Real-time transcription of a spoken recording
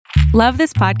Love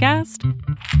this podcast?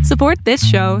 Support this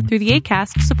show through the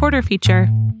Acast supporter feature.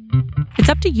 It's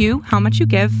up to you how much you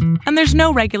give, and there's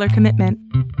no regular commitment.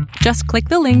 Just click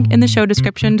the link in the show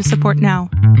description to support now.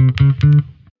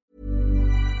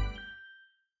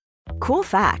 Cool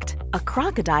fact, a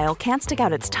crocodile can't stick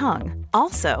out its tongue.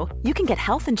 Also, you can get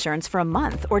health insurance for a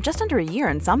month or just under a year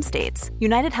in some states.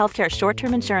 United Healthcare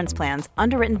short-term insurance plans,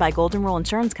 underwritten by Golden Rule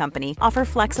Insurance Company, offer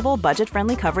flexible,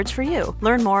 budget-friendly coverage for you.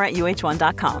 Learn more at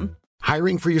uh1.com.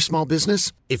 Hiring for your small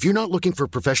business? If you're not looking for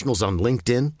professionals on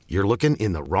LinkedIn, you're looking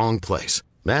in the wrong place.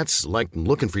 That's like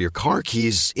looking for your car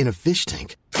keys in a fish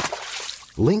tank.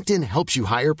 LinkedIn helps you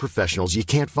hire professionals you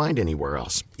can't find anywhere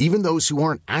else, even those who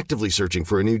aren't actively searching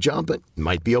for a new job but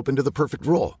might be open to the perfect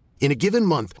role. In a given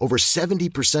month, over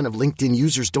 70% of LinkedIn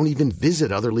users don't even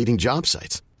visit other leading job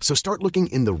sites. So start looking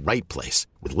in the right place.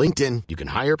 With LinkedIn, you can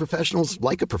hire professionals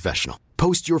like a professional.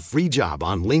 Post your free job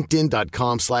on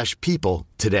linkedin.com/people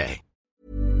today.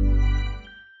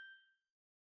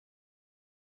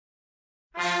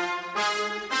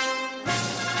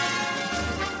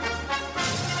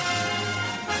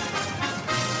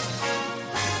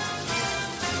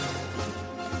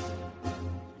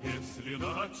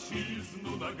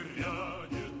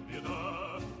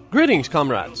 Greetings,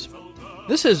 comrades.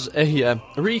 This is a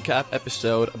recap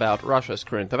episode about Russia's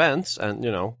current events and,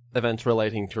 events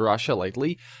relating to Russia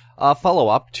lately. A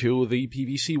follow-up to the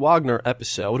PVC Wagner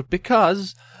episode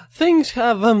because things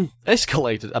have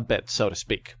escalated a bit, so to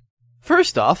speak.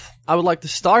 First off, I would like to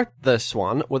start this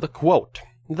one with a quote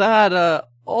that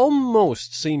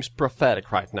almost seems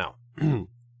prophetic right now.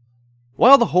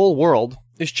 While the whole world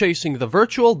is chasing the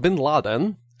virtual Bin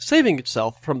Laden, saving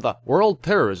itself from the world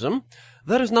terrorism,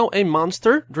 there is now a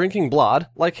monster drinking blood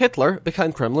like Hitler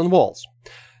behind Kremlin walls.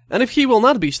 And if he will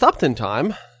not be stopped in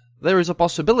time, there is a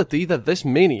possibility that this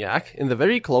maniac, in the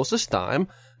very closest time,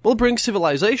 will bring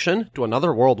civilization to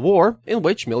another world war in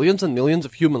which millions and millions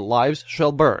of human lives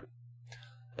shall burn.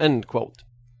 End quote.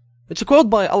 It's a quote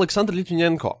by Alexander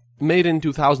Litvinenko, made in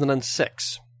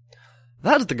 2006.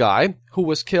 That's the guy who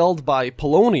was killed by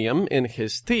polonium in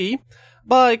his tea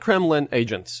by Kremlin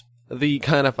agents. The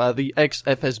kind of the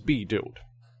ex-FSB dude.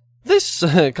 This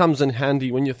comes in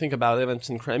handy when you think about events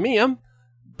in Crimea,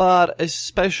 but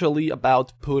especially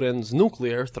about Putin's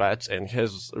nuclear threats in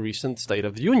his recent State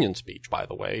of the Union speech, by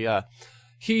the way.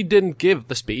 He didn't give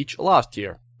the speech last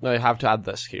year. I have to add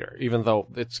this here, even though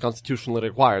it's constitutionally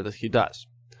required that he does.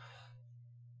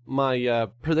 My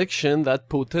prediction that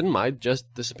Putin might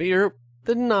just disappear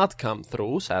did not come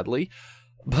through, sadly,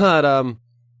 but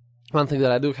one thing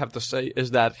that I do have to say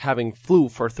is that having flu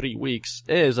for 3 weeks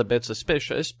is a bit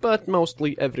suspicious, but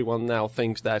mostly everyone now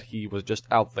thinks that he was just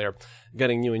out there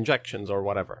getting new injections or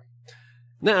whatever.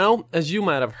 Now, as you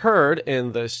might have heard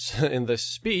in this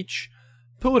speech,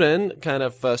 Putin kind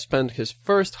of spent his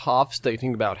first half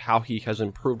stating about how he has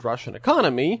improved Russian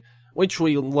economy, which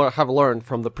we have learned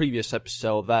from the previous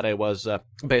episode that it was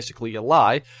basically a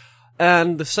lie,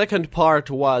 and the second part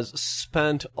was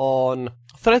spent on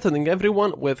threatening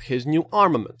everyone with his new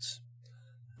armaments.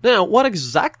 Now, what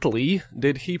exactly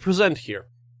did he present here?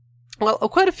 Well,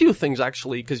 quite a few things,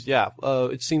 actually, because,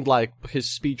 it seemed like his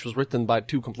speech was written by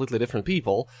two completely different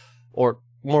people, or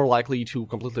more likely two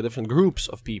completely different groups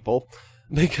of people,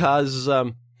 because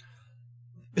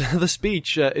the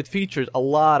speech, it featured a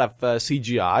lot of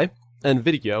CGI and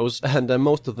videos, and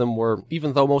most of them were,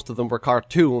 even though most of them were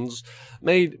cartoons,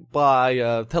 made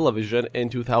by television in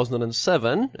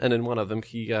 2007, and in one of them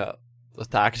he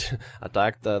attacked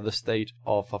the state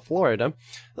of Florida.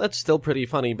 That's still pretty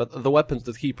funny, but the weapons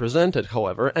that he presented,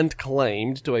 however, and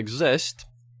claimed to exist,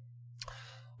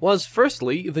 was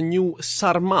firstly the new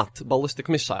Sarmat ballistic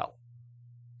missile.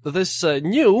 This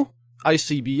new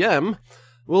ICBM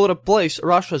will replace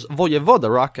Russia's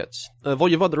Voyevoda rockets.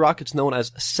 Voyevoda rockets known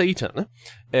as Satan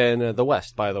in the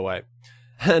West, by the way.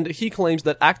 And he claims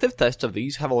that active tests of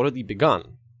these have already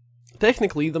begun.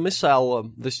 Technically, the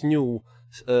missile, this new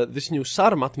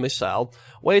Sarmat missile,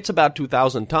 weighs about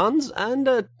 2,000 tons,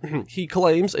 and he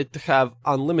claims it to have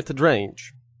unlimited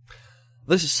range.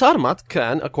 This Sarmat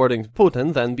can, according to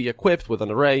Putin, then be equipped with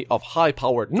an array of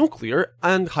high-powered nuclear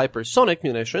and hypersonic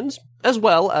munitions, as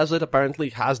well as it apparently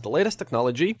has the latest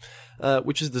technology,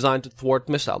 which is designed to thwart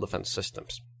missile defense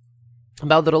systems.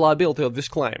 About the reliability of this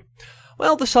claim.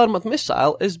 Well, the Sarmat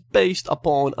missile is based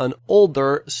upon an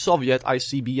older Soviet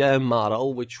ICBM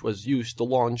model, which was used to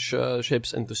launch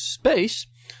ships into space,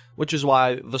 which is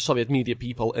why the Soviet media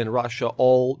people in Russia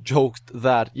all joked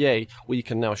that, yay, we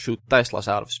can now shoot Teslas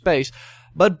out of space.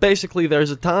 But basically there's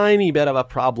a tiny bit of a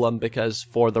problem because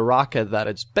for the rocket that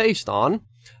it's based on,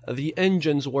 the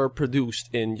engines were produced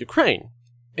in Ukraine.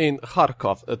 in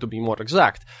Kharkov, to be more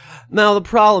exact. Now, the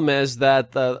problem is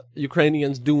that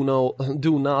Ukrainians do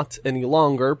not any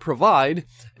longer provide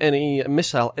any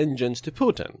missile engines to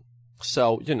Putin.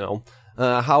 So,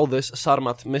 how this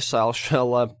Sarmat missile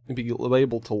shall be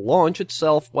able to launch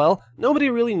itself, well, nobody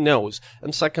really knows.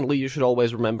 And secondly, you should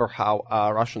always remember how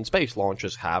Russian space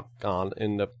launches have gone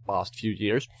in the past few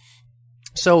years.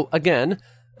 So, again,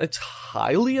 it's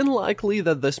highly unlikely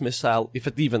that this missile, if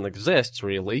it even exists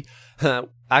really,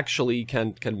 actually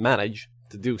can manage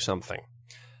to do something.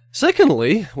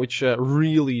 Secondly, which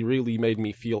really, really made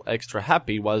me feel extra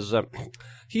happy, was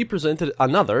he presented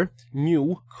another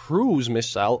new cruise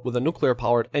missile with a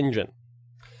nuclear-powered engine.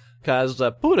 Because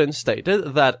Putin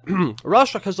stated that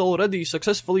Russia has already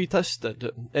successfully tested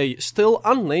a still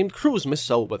unnamed cruise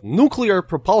missile with nuclear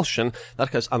propulsion that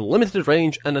has unlimited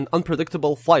range and an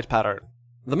unpredictable flight pattern.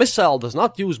 The missile does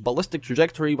not use ballistic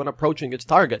trajectory when approaching its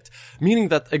target, meaning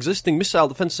that existing missile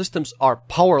defense systems are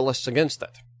powerless against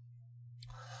it.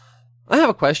 I have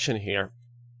a question here.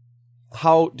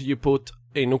 How do you put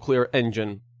a nuclear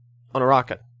engine on a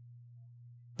rocket?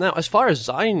 Now, as far as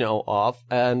I know of,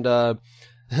 and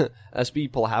as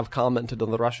people have commented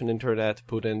on the Russian internet,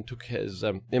 Putin took his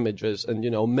images and,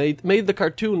 made the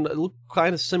cartoon look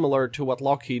kind of similar to what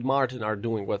Lockheed Martin are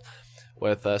doing with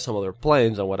some of their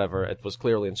planes and whatever. It was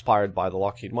clearly inspired by the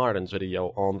Lockheed Martin's video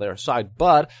on their side,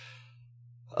 but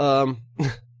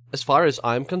as far as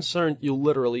I'm concerned, you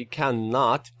literally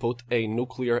cannot put a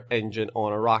nuclear engine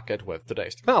on a rocket with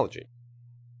today's technology.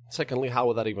 Secondly, how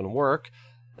would that even work?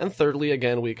 And thirdly,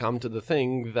 again, we come to the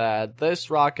thing that this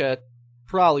rocket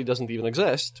probably doesn't even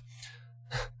exist.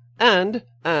 And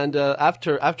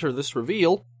after this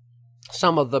reveal,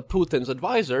 some of the Putin's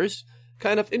advisors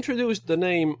kind of introduced that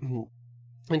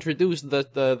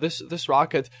this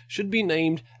rocket should be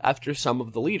named after some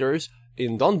of the leaders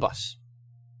in Donbas.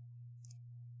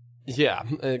 Yeah,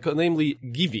 namely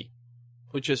Givi,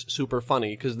 which is super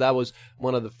funny, because that was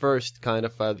one of the first kind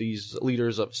of these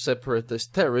leaders of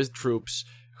separatist terrorist troops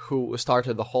who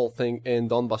started the whole thing in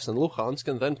Donbas and Luhansk,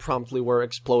 and then promptly were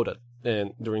exploded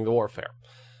during the warfare.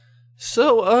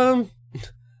 So,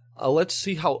 let's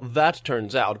see how that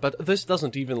turns out, but this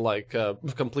doesn't even,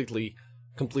 completely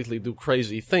do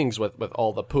crazy things with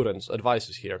all the Putin's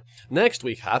advices here. Next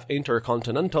we have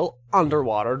intercontinental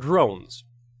underwater drones.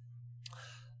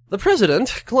 The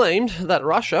president claimed that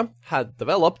Russia had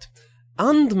developed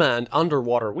unmanned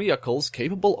underwater vehicles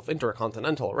capable of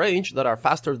intercontinental range that are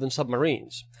faster than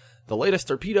submarines, the latest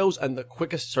torpedoes, and the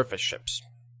quickest surface ships.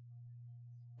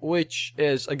 Which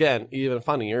is, again, even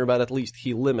funnier, but at least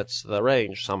he limits the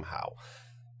range somehow.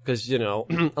 Because,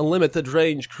 unlimited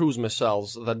range cruise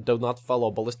missiles that do not follow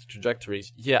ballistic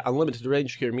trajectories. Yeah, unlimited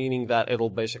range here meaning that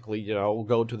it'll basically,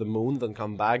 go to the moon, then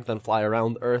come back, then fly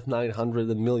around Earth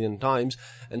 900 million times,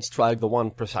 and strike the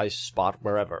one precise spot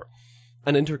wherever.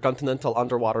 And intercontinental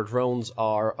underwater drones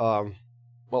are,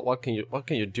 well, what can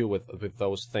you do with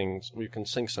those things? You can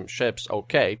sink some ships,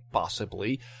 okay,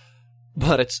 possibly,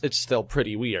 but it's still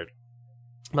pretty weird.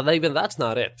 But even that's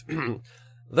not it.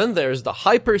 Then there's the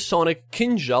hypersonic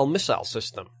Kinzhal missile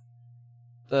system.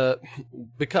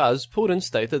 Because Putin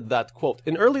stated that, quote,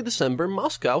 in early December,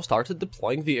 Moscow started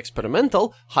deploying the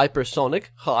experimental hypersonic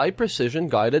high-precision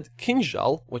guided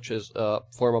Kinzhal, which is a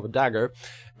form of a dagger,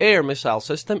 air missile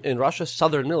system in Russia's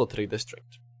southern military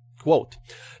district. Quote,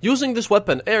 using this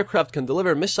weapon, aircraft can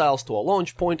deliver missiles to a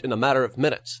launch point in a matter of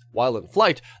minutes. While in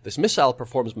flight, this missile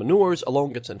performs maneuvers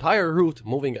along its entire route,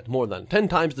 moving at more than 10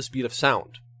 times the speed of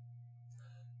sound.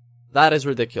 That is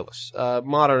ridiculous.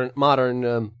 Modern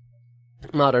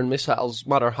missiles,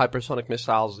 modern hypersonic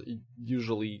missiles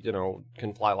usually,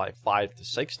 can fly like 5 to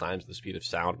 6 times the speed of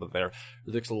sound, but they're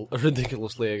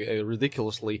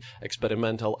ridiculously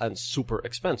experimental and super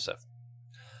expensive.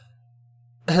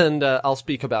 And I'll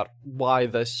speak about why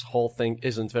this whole thing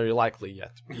isn't very likely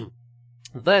yet.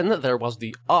 Then there was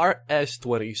the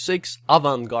RS-26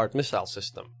 Avangard missile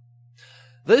system.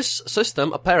 This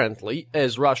system, apparently,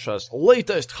 is Russia's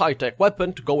latest high-tech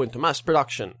weapon to go into mass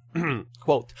production.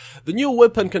 Quote, the new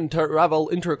weapon can travel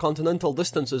intercontinental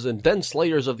distances in dense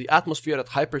layers of the atmosphere at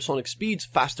hypersonic speeds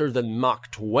faster than Mach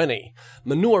 20,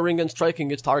 maneuvering and striking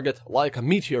its target like a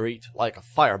meteorite, like a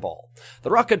fireball.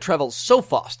 The rocket travels so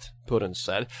fast, Putin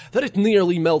said, that it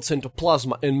nearly melts into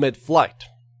plasma in mid-flight.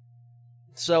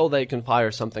 So they can fire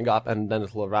something up and then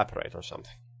it'll evaporate or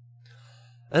something.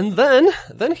 And then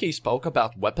he spoke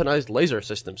about weaponized laser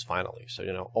systems finally,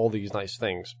 so, all these nice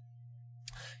things.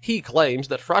 He claims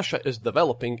that Russia is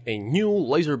developing a new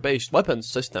laser-based weapons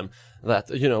system that,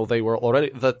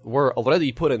 were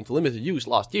already put into limited use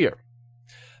last year.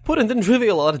 Putin didn't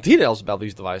reveal a lot of details about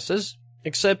these devices.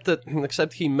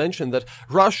 Except he mentioned that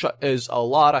Russia is a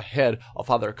lot ahead of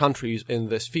other countries in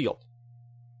this field.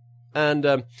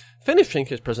 And finishing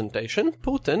his presentation,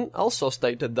 Putin also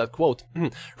stated that, quote,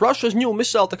 Russia's new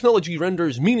missile technology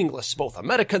renders meaningless both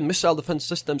American missile defense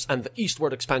systems and the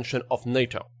eastward expansion of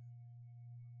NATO.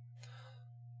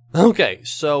 Okay,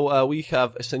 so we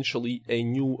have essentially a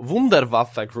new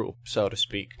Wunderwaffe group, so to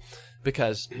speak,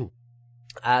 because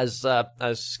as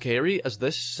scary as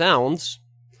this sounds,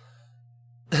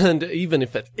 and even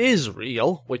if it is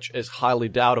real, which is highly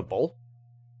doubtable,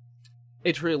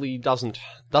 it really doesn't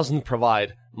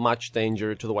provide much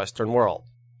danger to the Western world.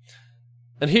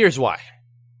 And here's why.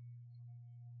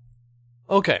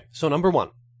 Okay, so number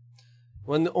one,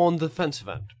 when on the defensive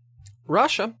end,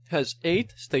 Russia has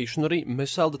 8 stationary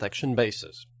missile detection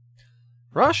bases.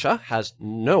 Russia has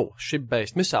no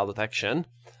ship-based missile detection,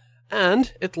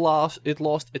 and it lost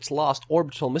its last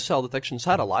orbital missile detection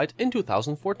satellite in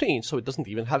 2014, so it doesn't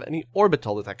even have any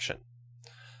orbital detection.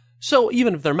 So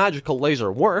even if their magical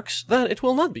laser works, then it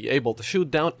will not be able to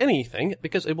shoot down anything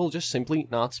because it will just simply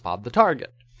not spot the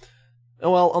target.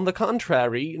 Well, on the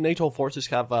contrary, NATO forces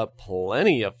have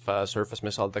plenty of surface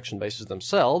missile detection bases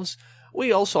themselves.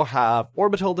 We also have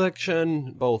orbital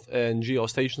detection, both in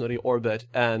geostationary orbit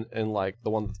and in like the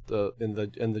one in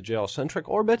the geocentric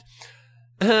orbit,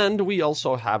 and we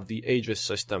also have the Aegis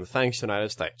system, thanks to the United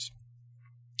States.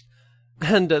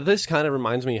 And this kind of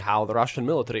reminds me how the Russian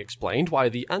military explained why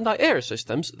the anti-air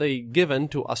systems they given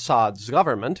to Assad's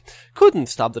government couldn't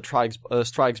stop the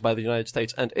strikes by the United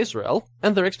States and Israel,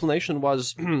 and their explanation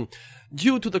was,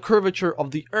 due to the curvature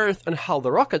of the Earth and how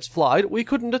the rockets flied, we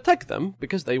couldn't detect them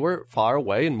because they were far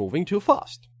away and moving too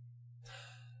fast.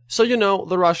 So,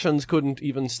 the Russians couldn't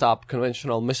even stop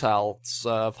conventional missiles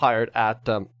fired at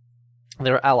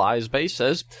their allies'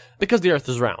 bases because the Earth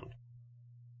is round.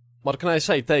 What can I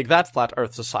say? Take that, Flat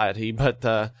Earth Society,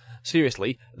 but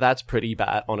seriously, that's pretty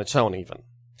bad on its own even.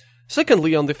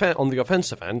 Secondly, on the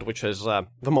offensive end, which is the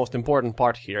most important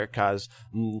part here, because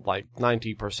like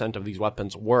 90% of these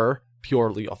weapons were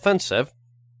purely offensive,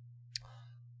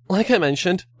 like I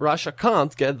mentioned, Russia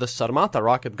can't get the Sarmata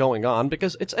rocket going on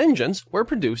because its engines were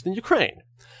produced in Ukraine.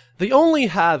 They only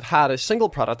have had a single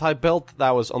prototype built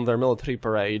that was on their military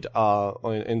parade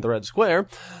in the Red Square,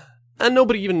 and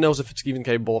nobody even knows if it's even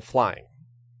capable of flying.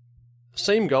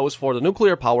 Same goes for the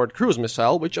nuclear-powered cruise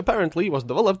missile, which apparently was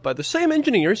developed by the same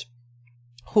engineers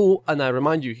who, and I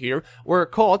remind you here, were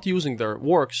caught using their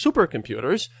work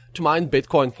supercomputers to mine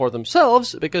Bitcoin for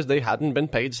themselves because they hadn't been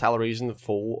paid salaries in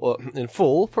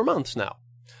full for months now.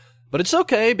 But it's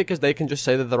okay because they can just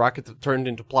say that the rocket turned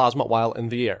into plasma while in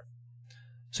the air.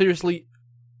 Seriously,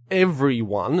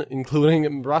 everyone,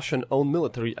 including Russian-owned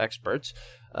military experts,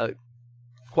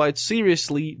 quite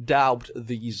seriously doubt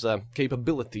these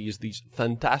capabilities, these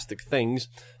fantastic things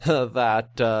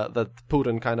that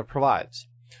Putin kind of provides.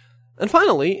 And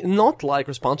finally, not like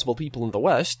responsible people in the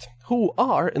West, who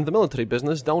are in the military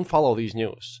business, don't follow these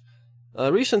news.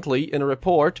 Recently, in a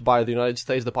report by the United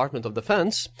States Department of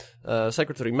Defense,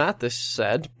 Secretary Mattis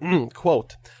said,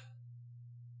 quote,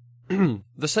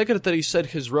 the Secretary said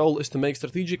his role is to make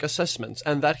strategic assessments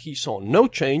and that he saw no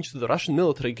change to the Russian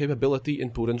military capability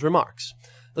in Putin's remarks.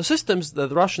 The systems that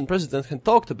the Russian president had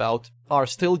talked about are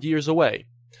still years away,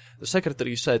 the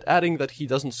Secretary said, adding that he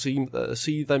doesn't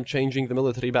see them changing the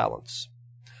military balance.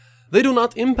 They do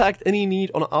not impact any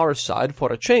need on our side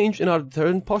for a change in our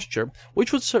deterrent posture,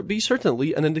 which would be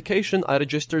certainly an indication I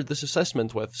registered this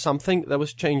assessment with, something that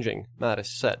was changing, Mattis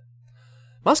said.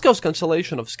 Moscow's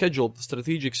cancellation of scheduled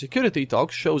strategic security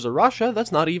talks shows a Russia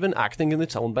that's not even acting in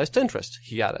its own best interest,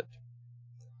 he added.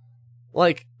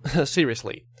 Like,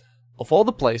 seriously, of all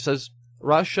the places,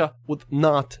 Russia would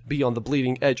not be on the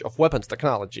bleeding edge of weapons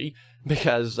technology,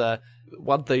 because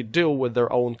what they do with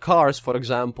their own cars, for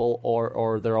example,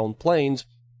 or their own planes,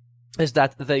 is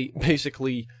that they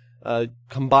basically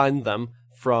combine them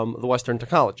from the Western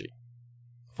technology.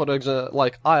 For example,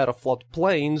 like Aeroflot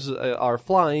planes are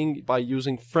flying by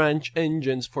using French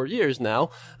engines for years now,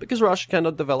 because Russia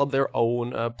cannot develop their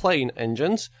own plane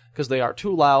engines, because they are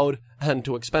too loud and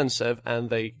too expensive, and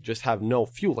they just have no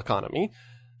fuel economy.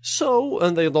 So,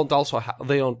 and they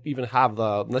don't even have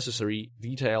the necessary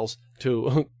details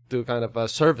to kind of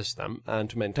service them and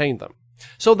to maintain them.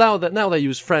 So now they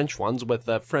use French ones with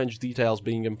French details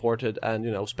being imported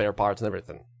and spare parts and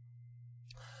everything.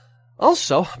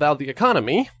 Also, about the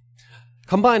economy,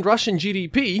 combined Russian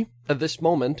GDP at this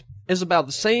moment is about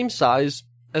the same size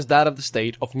as that of the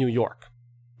state of New York.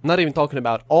 I'm not even talking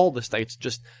about all the states,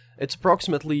 just it's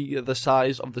approximately the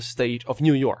size of the state of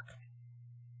New York.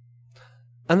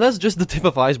 And that's just the tip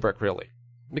of the iceberg, really.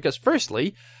 Because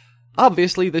firstly,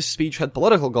 Obviously, this speech had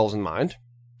political goals in mind,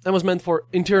 and was meant for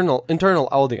internal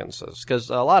audiences, because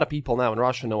a lot of people now in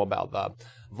Russia know about the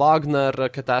Wagner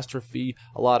catastrophe.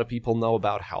 A lot of people know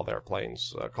about how their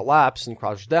planes collapse and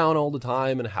crash down all the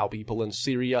time, and how people in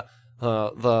Syria,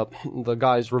 the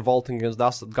guys revolting against the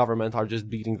Assad government, are just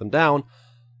beating them down.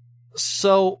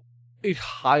 So it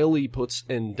highly puts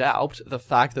in doubt the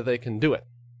fact that they can do it.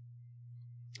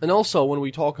 And also, when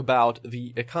we talk about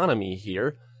the economy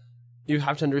here, you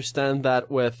have to understand that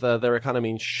with their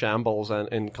economy in shambles and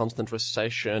in constant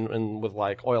recession, and with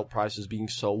like oil prices being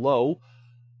so low,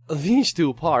 these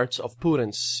two parts of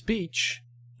Putin's speech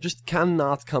just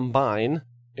cannot combine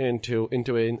into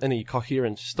any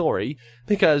coherent story,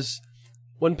 because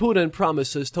when Putin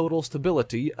promises total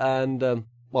stability and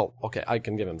well, okay, I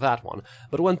can give him that one.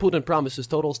 But when Putin promises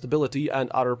total stability and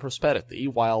utter prosperity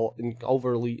while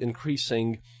overly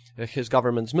increasing his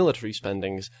government's military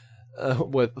spendings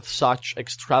with such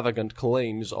extravagant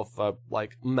claims of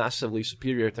like massively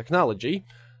superior technology,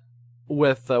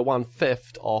 with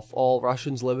 1/5 of all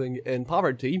Russians living in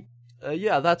poverty,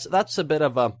 that's a bit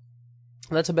of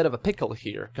a pickle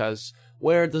here. Because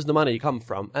where does the money come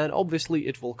from? And obviously,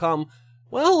 it will come,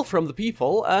 well, from the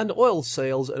people and oil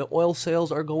sales, and oil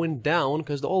sales are going down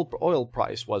because the oil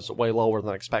price was way lower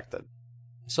than expected.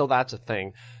 So that's a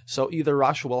thing. So either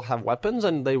Russia will have weapons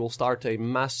and they will start a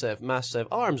massive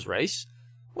arms race,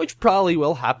 which probably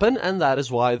will happen, and that is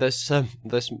why this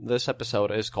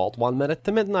episode is called 1 Minute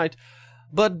to Midnight.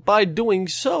 But by doing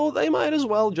so, they might as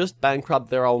well just bankrupt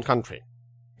their own country,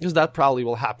 because that probably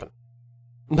will happen.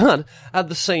 But at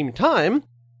the same time,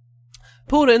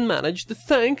 Putin managed to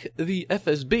thank the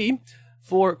FSB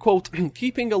for, quote,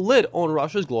 keeping a lid on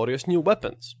Russia's glorious new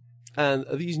weapons. And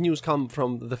these news come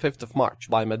from the 5th of March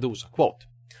by Medusa, quote,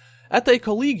 at a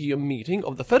collegium meeting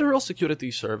of the Federal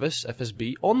Security Service,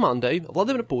 FSB, on Monday,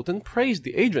 Vladimir Putin praised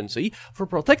the agency for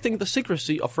protecting the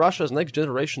secrecy of Russia's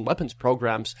next-generation weapons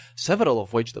programs, several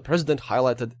of which the president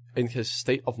highlighted in his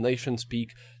State of Nation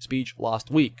speech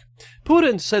last week.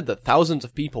 Putin said that thousands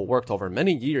of people worked over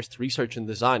many years to research and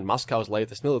design Moscow's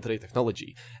latest military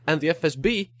technology, and the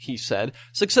FSB, he said,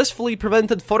 successfully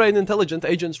prevented foreign intelligence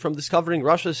agents from discovering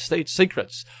Russia's state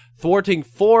secrets, thwarting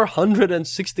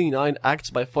 469 acts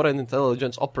by foreign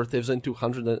intelligence operatives in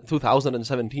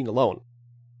 2017 alone.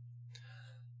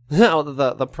 Now,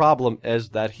 the problem is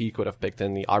that he could have picked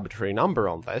any arbitrary number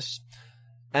on this,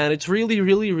 and it's really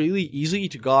easy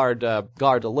to guard a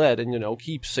lid and,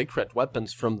 keep secret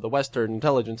weapons from the Western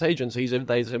intelligence agencies if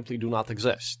they simply do not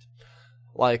exist.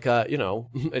 Like,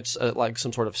 it's like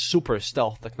some sort of super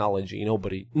stealth technology.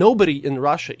 Nobody in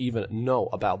Russia even know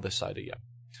about this idea.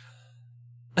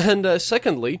 And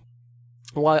secondly,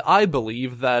 why I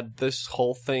believe that this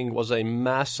whole thing was a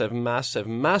massive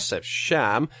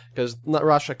sham, because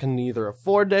Russia can neither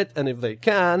afford it, and if they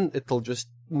can, it'll just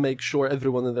make sure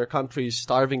everyone in their country is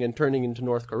starving and turning into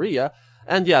North Korea.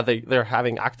 And yeah, they're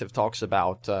having active talks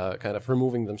about kind of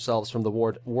removing themselves from the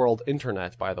world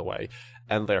internet, by the way,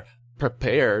 and they're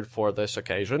prepared for this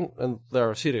occasion, and there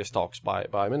are serious talks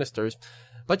by ministers.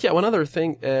 But yeah, one other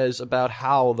thing is about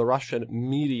how the Russian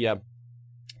media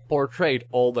portrayed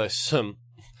all this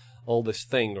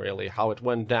thing, really, how it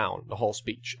went down, the whole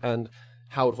speech, and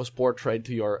how it was portrayed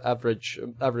to your average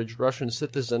Russian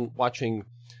citizen watching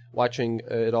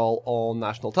it all on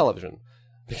national television,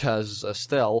 because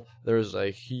still there's a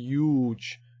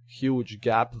huge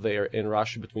gap there in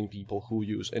Russia between people who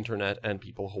use internet and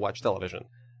people who watch television,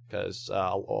 because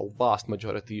a vast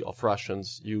majority of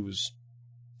Russians use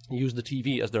the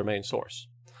TV as their main source.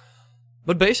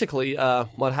 But basically,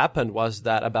 what happened was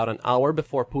that about an hour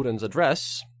before Putin's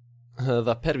address,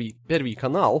 the Первый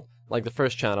Канал, like the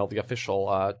first channel, the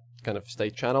official kind of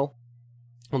state channel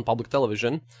on public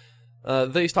television,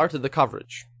 they started the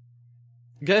coverage.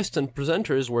 Guests and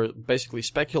presenters were basically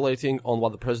speculating on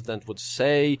what the president would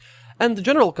say, and the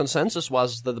general consensus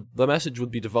was that the message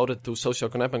would be devoted to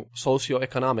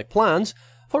socioeconomic plans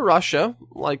for Russia,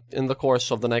 like in the course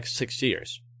of the next 6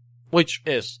 years. Which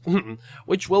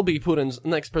will be Putin's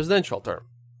next presidential term.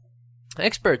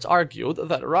 Experts argued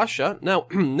that Russia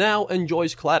now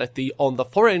enjoys clarity on the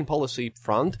foreign policy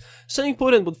front, saying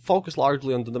Putin would focus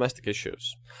largely on the domestic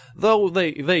issues. Though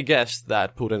they guessed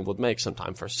that Putin would make some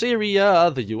time for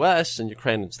Syria, the US, and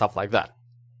Ukraine and stuff like that.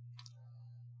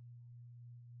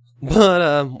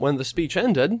 But when the speech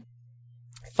ended,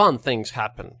 fun things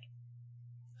happened.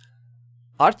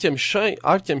 Artem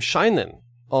Shainin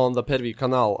on the Первый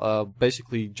Канал,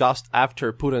 basically just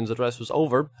after Putin's address was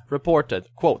over, reported,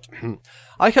 quote,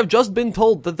 I have just been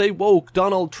told that they woke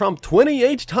Donald Trump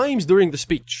 28 times during the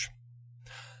speech.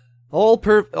 All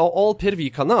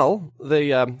Первый Kanal, they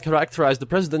characterized the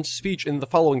president's speech in the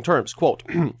following terms, quote,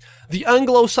 "The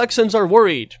Anglo-Saxons are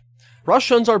worried.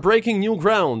 Russians are breaking new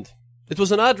ground. It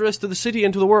was an address to the city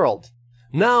and to the world.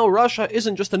 Now Russia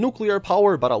isn't just a nuclear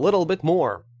power, but a little bit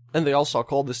more." And they also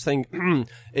called this thing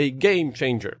a game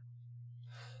changer.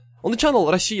 On the channel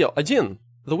Россия-1,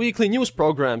 the weekly news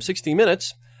program 60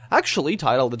 Minutes actually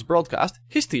titled its broadcast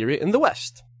Hysteria in the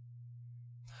West.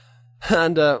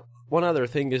 And one other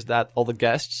thing is that all the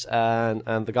guests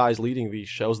and the guys leading these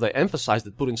shows, they emphasize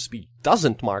that Putin's speech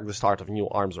doesn't mark the start of a new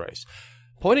arms race,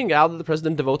 pointing out that the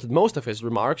president devoted most of his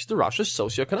remarks to Russia's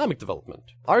socioeconomic development,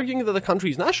 arguing that the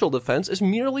country's national defense is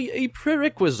merely a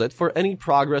prerequisite for any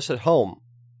progress at home.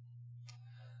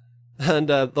 And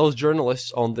those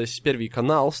journalists on this Первый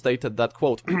Kanal stated that,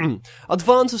 quote,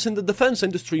 "Advances in the defense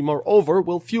industry, moreover,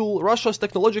 will fuel Russia's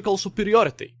technological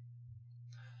superiority."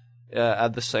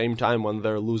 At the same time, when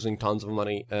they're losing tons of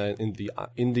money in the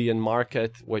Indian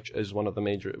market, which is one of the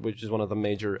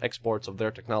major exports of their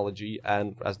technology,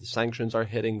 and as the sanctions are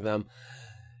hitting them,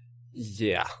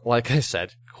 yeah, like I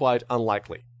said, quite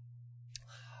unlikely.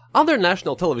 Other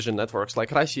national television networks like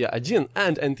Россия-1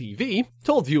 and NTV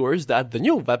told viewers that the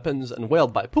new weapons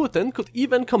unveiled by Putin could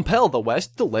even compel the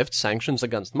West to lift sanctions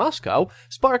against Moscow,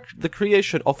 spark the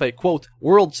creation of a, quote,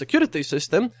 world security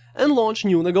system, and launch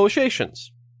new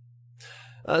negotiations.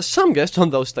 Some guests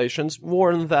on those stations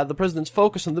warned that the president's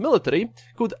focus on the military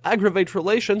could aggravate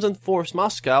relations and force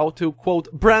Moscow to, quote,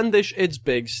 brandish its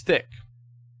big stick.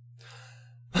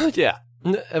 But yeah,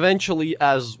 eventually,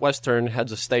 as Western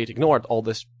heads of state ignored all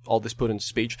this Putin's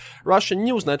speech, Russian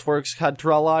news networks had to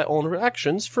rely on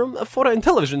reactions from foreign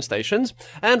television stations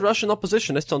and Russian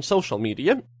oppositionists on social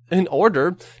media in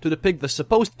order to depict the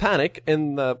supposed panic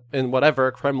in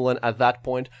whatever Kremlin at that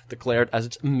point declared as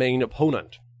its main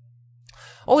opponent.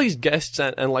 All these guests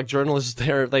and like journalists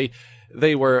there, they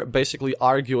were basically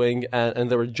arguing and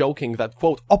they were joking that,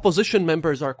 quote, opposition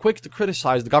members are quick to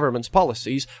criticize the government's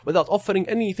policies without offering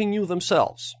anything new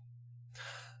themselves.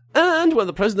 And when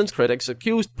the president's critics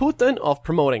accused Putin of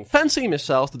promoting fancy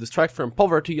missiles to distract from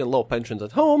poverty and low pensions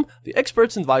at home, the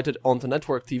experts invited onto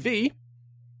network TV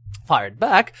fired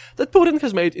back that Putin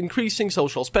has made increasing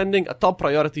social spending a top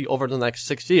priority over the next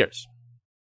 6 years.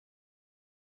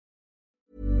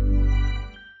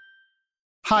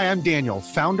 Hi, I'm Daniel,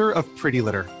 founder of Pretty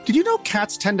Litter. Did you know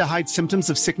cats tend to hide symptoms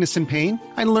of sickness and pain?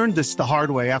 I learned this the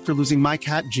hard way after losing my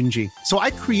cat, Gingy. So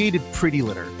I created Pretty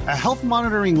Litter, a health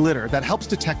monitoring litter that helps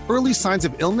detect early signs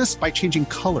of illness by changing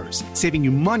colors, saving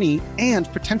you money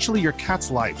and potentially your cat's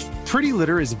life. Pretty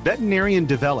Litter is veterinarian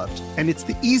developed, and it's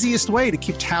the easiest way to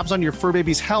keep tabs on your fur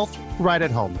baby's health right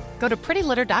at home. Go to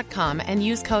prettylitter.com and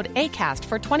use code ACAST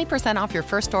for 20% off your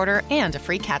first order and a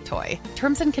free cat toy.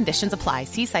 Terms and conditions apply.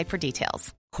 See site for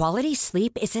details. Quality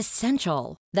sleep is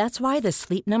essential. That's why the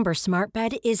Sleep Number Smart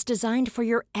Bed is designed for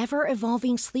your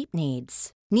ever-evolving sleep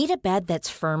needs. Need a bed that's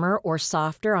firmer or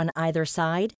softer on either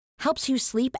side? Helps you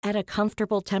sleep at a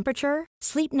comfortable temperature?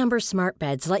 Sleep Number Smart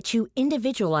Beds let you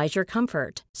individualize your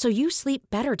comfort, so you sleep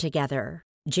better together.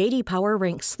 J.D. Power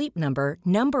ranks Sleep Number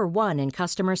number 1 in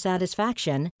customer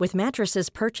satisfaction with mattresses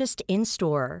purchased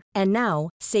in-store. And now,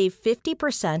 save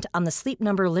 50% on the Sleep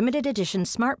Number Limited Edition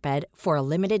Smart Bed for a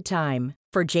limited time.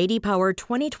 For J.D. Power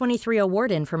 2023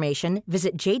 award information,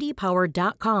 visit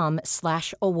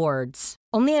jdpower.com/awards.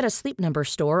 Only at a Sleep Number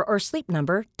store or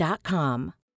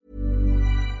sleepnumber.com.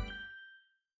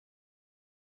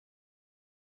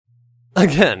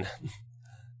 Again,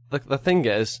 the thing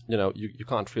is, you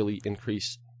can't really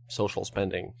increase social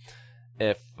spending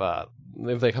if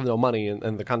they have no money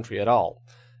in the country at all.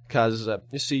 Because,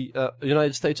 you see, the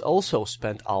United States also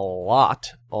spent a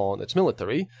lot on its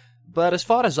military, but as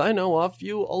far as I know of,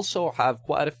 you also have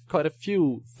quite a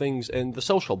few things in the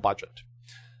social budget.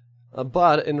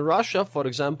 But in Russia, for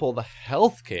example, the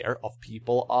healthcare of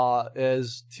people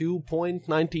is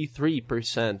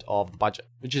 2.93% of the budget,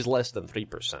 which is less than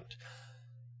 3%.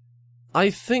 I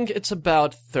think it's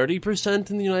about 30%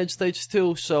 in the United States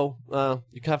too, so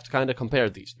you have to kind of compare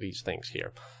these things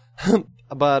here.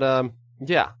 But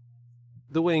yeah,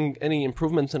 doing any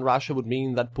improvements in Russia would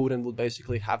mean that Putin would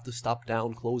basically have to stop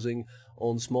down closing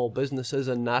on small businesses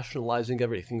and nationalizing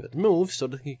everything that moves so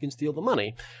that he can steal the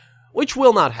money, which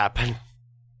will not happen.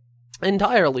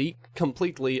 Entirely,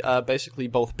 completely, basically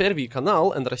both Первый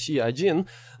Kanal and Россия-1,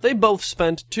 they both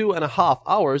spent 2.5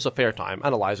 hours of airtime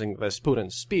analyzing this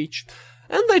Putin's speech,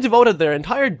 and they devoted their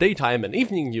entire daytime and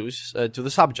evening news to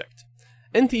the subject.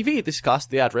 NTV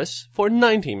discussed the address for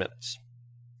 90 minutes.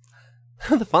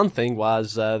 The fun thing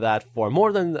was that for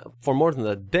more than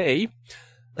a day,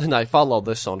 and I followed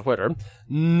this on Twitter,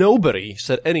 nobody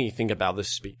said anything about this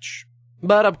speech.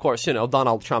 But of course,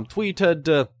 Donald Trump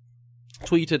tweeted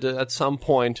at some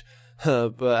point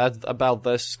about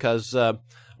this, because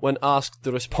when asked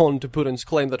to respond to Putin's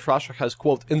claim that Russia has,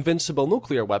 quote, invincible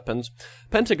nuclear weapons,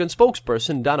 Pentagon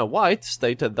spokesperson Dana White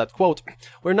stated that, quote,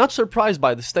 we're not surprised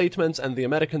by the statements and the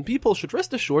American people should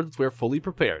rest assured that we're fully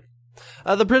prepared.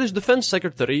 The British Defense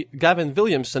Secretary Gavin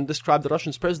Williamson described the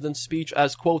Russian president's speech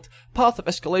as, quote, path of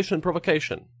escalation and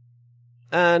provocation.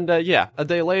 And, a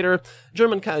day later,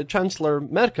 German Chancellor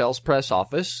Merkel's press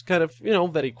office kind of,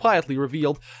 very quietly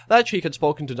revealed that she had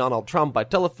spoken to Donald Trump by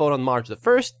telephone on March the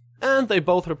 1st, and they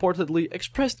both reportedly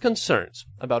expressed concerns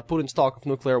about Putin's talk of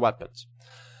nuclear weapons.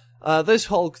 This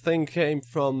whole thing came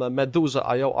from a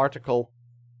Meduza.io article,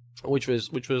 which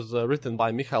was written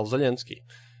by Mikhail Zelensky.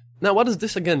 Now, what does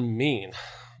this again mean?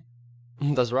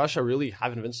 Does Russia really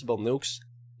have invincible nukes?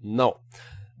 No.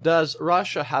 Does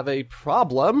Russia have a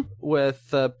problem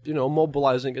with,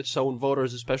 mobilizing its own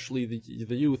voters, especially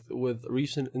the youth,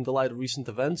 in the light of recent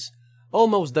events?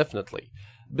 Almost definitely.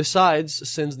 Besides,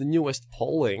 since the newest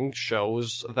polling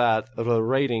shows that the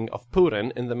rating of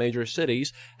Putin in the major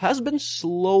cities has been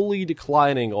slowly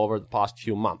declining over the past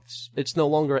few months. It's no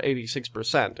longer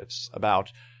 86%. It's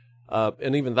about,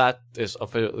 and even that is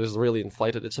really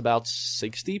inflated. It's about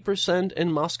 60%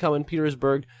 in Moscow and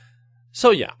Petersburg.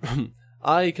 So yeah,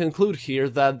 I conclude here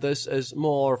that this is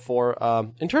more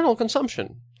for internal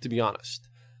consumption, to be honest.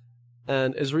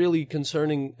 And is really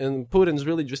concerning, and Putin's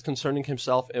really just concerning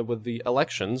himself with the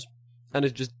elections, and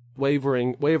is just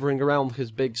wavering around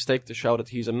his big stake to show that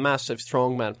he's a massive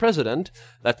strongman president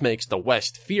that makes the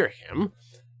West fear him,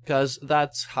 because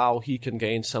that's how he can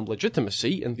gain some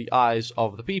legitimacy in the eyes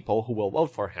of the people who will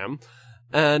vote for him,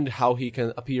 and how he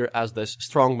can appear as this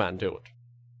strongman dude.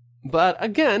 But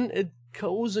again, it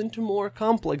goes into more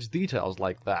complex details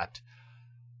like that,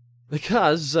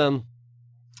 because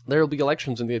there will be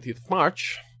elections on the 18th of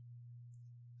March,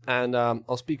 and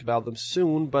I'll speak about them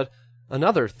soon, but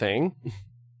another thing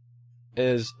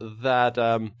is that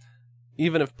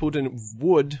even if Putin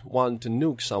would want to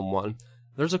nuke someone,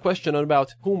 there's a question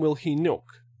about whom will he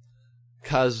nuke,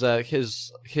 because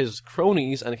his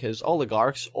cronies and his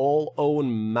oligarchs all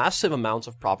own massive amounts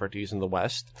of properties in the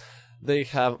West. They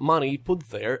have money put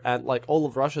there, and like all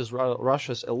of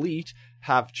Russia's elite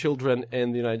have children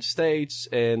in the United States,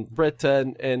 in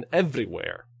Britain, and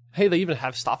everywhere. Hey, they even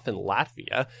have stuff in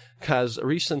Latvia, because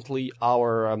recently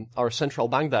our central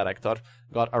bank director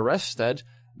got arrested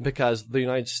because the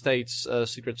United States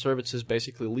Secret Services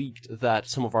basically leaked that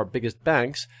some of our biggest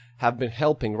banks have been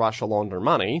helping Russia launder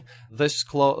money. This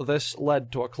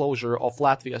led to a closure of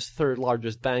Latvia's third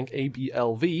largest bank,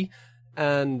 ABLV,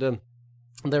 and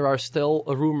there are still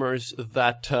rumors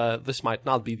that this might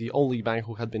not be the only bank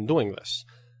who had been doing this.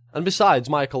 And besides,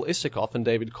 Michael Isikoff and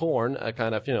David Korn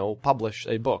published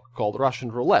a book called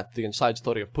Russian Roulette, the inside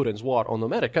story of Putin's war on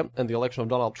America and the election of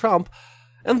Donald Trump.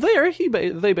 And there,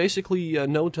 they basically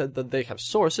noted that they have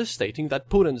sources stating that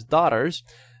Putin's daughters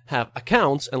have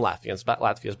accounts in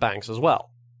Latvia's banks as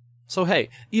well. So hey,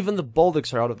 even the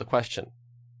Baltics are out of the question.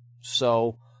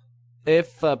 So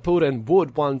if Putin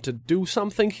would want to do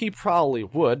something, he probably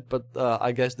would, but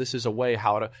I guess this is a way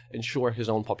how to ensure his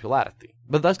own popularity.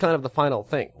 But that's kind of the final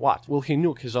thing. What? Will he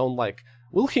nuke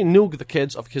will he nuke the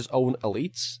kids of his own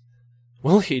elites?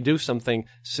 Will he do something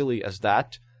silly as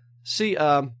that? See,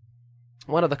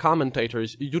 one of the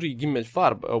commentators, Yuri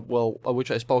Gimmelfarb,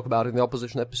 which I spoke about in the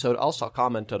opposition episode, also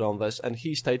commented on this, and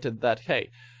he stated that,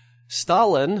 hey,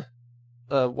 Stalin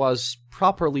was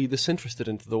properly disinterested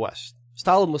into the West.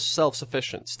 Stalin was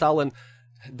self-sufficient. Stalin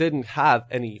didn't have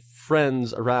any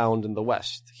friends around in the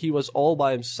West. He was all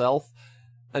by himself,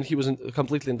 and he was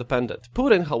completely independent.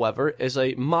 Putin, however, is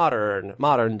a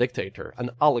modern dictator, an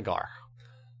oligarch.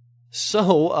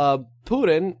 So,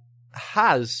 Putin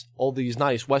has all these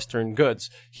nice Western goods.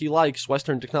 He likes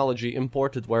Western technology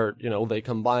imported where, they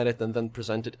combine it and then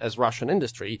present it as Russian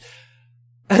industry.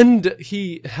 And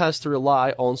he has to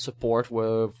rely on support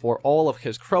for all of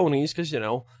his cronies, because,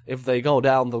 if they go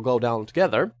down, they'll go down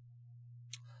together.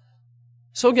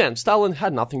 So again, Stalin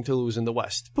had nothing to lose in the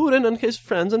West. Putin and his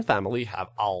friends and family have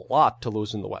a lot to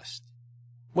lose in the West.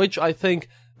 Which I think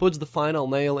puts the final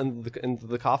nail into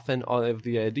the coffin of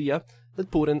the idea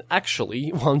that Putin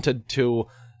actually wanted to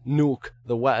nuke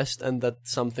the West, and that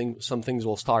some things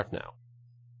will start now.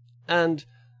 And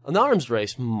an arms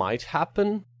race might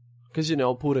happen, because,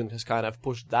 Putin has kind of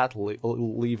pushed that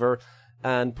lever,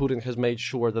 and Putin has made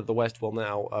sure that the West will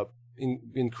now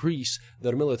increase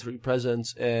their military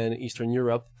presence in Eastern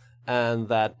Europe, and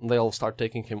that they'll start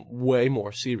taking him way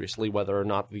more seriously, whether or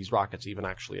not these rockets even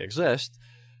actually exist.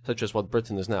 such as what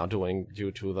Britain is now doing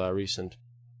due to the recent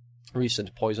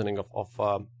poisoning of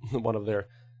one of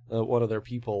their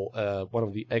people, one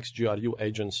of the ex-GRU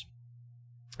agents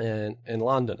in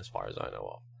London, as far as I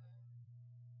know of.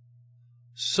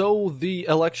 So the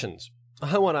elections.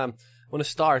 I want to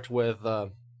start with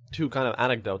two kind of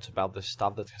anecdotes about this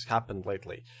stuff that has happened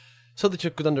lately, so that you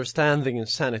could understand the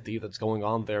insanity that's going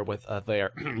on there with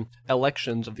their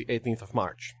elections of the 18th of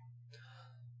March.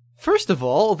 First of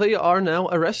all, they are now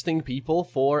arresting people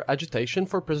for agitation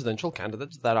for presidential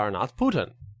candidates that are not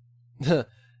Putin.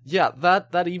 Yeah,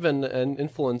 that even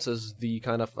influences the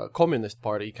kind of Communist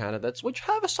Party candidates, which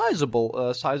have a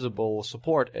sizable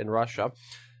support in Russia.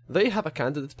 They have a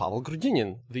candidate, Pavel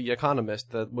Grudinin, the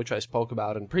economist, which I spoke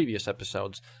about in previous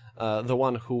episodes, the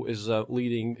one who is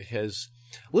leading his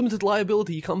limited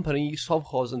liability company,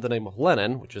 Sovkhoz, in the name of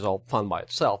Lenin, which is all fun by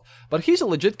itself. But he's a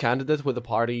legit candidate with a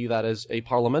party that is a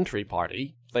parliamentary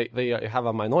party. They have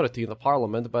a minority in the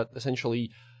parliament, but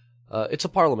essentially it's a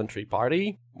parliamentary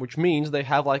party, which means they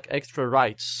have like extra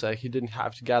rights. He didn't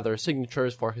have to gather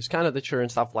signatures for his candidature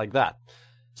and stuff like that.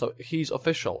 So he's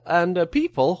official. And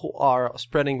people who are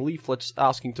spreading leaflets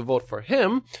asking to vote for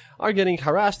him are getting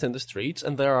harassed in the streets,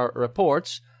 and there are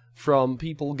reports from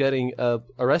people getting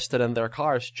arrested and their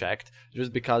cars checked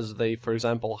just because they, for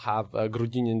example, have a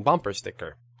Grudinin bumper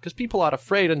sticker. Because people are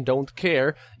afraid and don't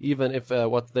care, even if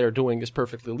what they're doing is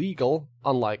perfectly legal,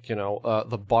 unlike,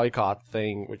 the boycott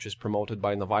thing, which is promoted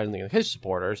by Navalny and his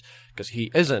supporters, because he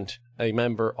isn't a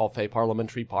member of a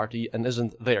parliamentary party and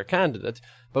isn't their candidate.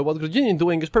 But what Grudinin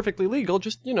doing is perfectly legal,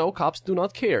 just, cops do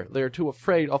not care. They're too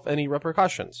afraid of any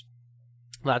repercussions.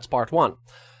 That's part one.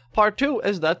 Part two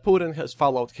is that Putin has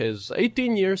followed his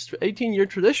 18-year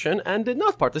tradition and did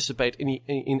not participate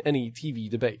in any TV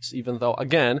debates, even though,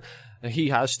 again, he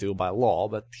has to by law,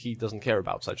 but he doesn't care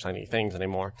about such tiny things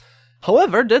anymore.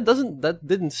 However, that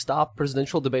didn't stop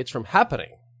presidential debates from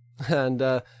happening.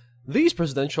 And these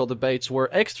presidential debates were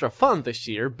extra fun this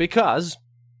year because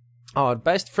our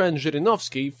best friend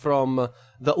Zhirinovsky from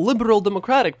the Liberal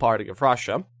Democratic Party of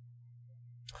Russia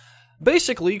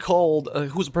basically called,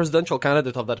 who's a presidential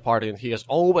candidate of that party, and he has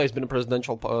always been a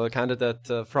presidential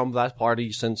candidate from that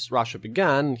party since Russia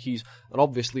began. He's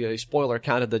obviously a spoiler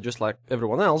candidate just like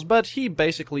everyone else, but he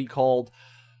basically called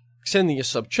Ksenia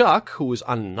Sobchak, who is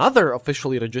another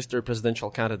officially registered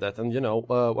presidential candidate, and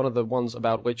one of the ones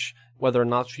about which, whether or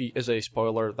not she is a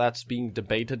spoiler, that's being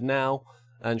debated now,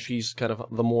 and she's kind of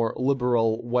the more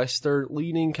liberal,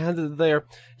 Western-leaning candidate there.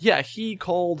 Yeah, he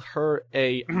called her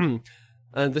a...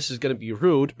 and this is going to be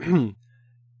rude,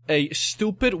 a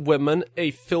stupid woman,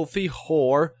 a filthy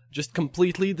whore, just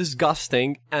completely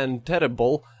disgusting and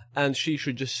terrible, and she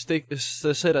should just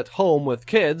sit at home with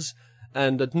kids,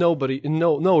 and that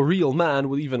no real man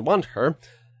would even want her.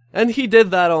 And he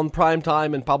did that on prime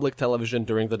time in public television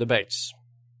during the debates.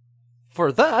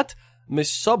 For that, Miss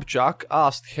Sobchak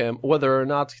asked him whether or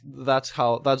not that's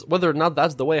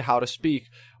the way how to speak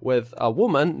with a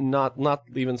woman, not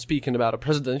even speaking about a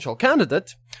presidential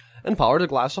candidate, and poured a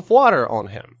glass of water on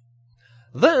him.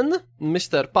 Then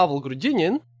Mr. Pavel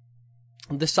Grudinin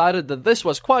decided that this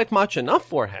was quite much enough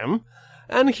for him,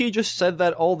 and he just said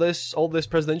that all this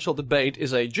presidential debate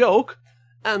is a joke,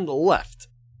 and left.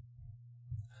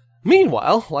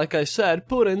 Meanwhile, like I said,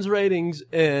 Putin's ratings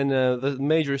in the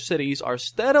major cities are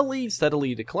steadily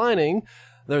declining.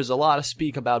 There's a lot of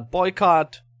speak about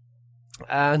boycott,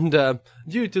 and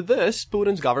due to this,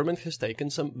 Putin's government has taken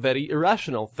some very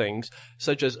irrational things,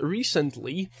 such as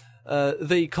recently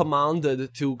they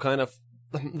commanded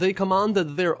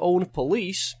their own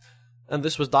police, and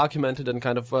this was documented and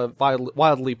kind of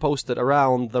wildly posted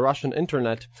around the Russian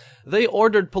internet. They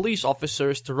ordered police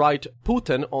officers to write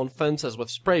Putin on fences with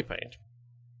spray paint.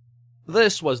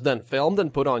 This was then filmed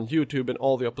and put on YouTube and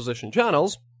all the opposition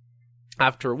channels,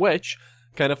 after which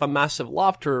kind of a massive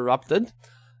laughter erupted.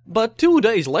 But 2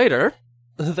 days later,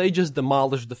 they just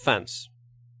demolished the fence.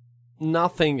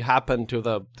 Nothing happened to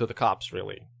the cops,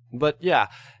 really. But yeah,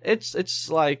 it's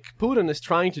like Putin is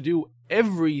trying to do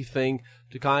everything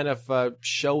to kind of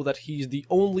show that he's the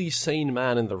only sane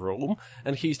man in the room,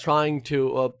 and he's trying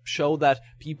to show that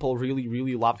people really,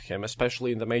 really love him,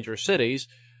 especially in the major cities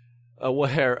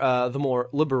where the more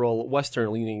liberal,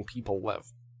 Western-leaning people live.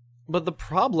 But the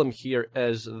problem here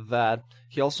is that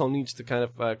he also needs to kind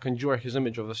of conjure his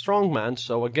image of a strongman,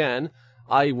 so again,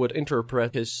 I would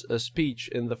interpret his speech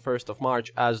in the 1st of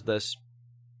March as this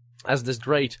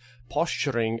great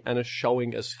posturing and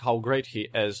showing us how great he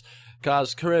is,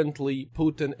 because currently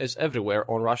Putin is everywhere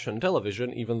on Russian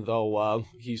television, even though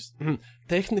he's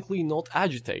technically not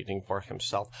agitating for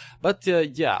himself. But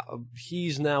yeah,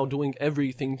 he's now doing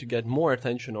everything to get more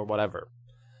attention or whatever.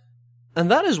 And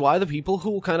that is why the people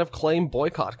who kind of claim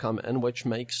boycott come in, which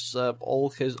makes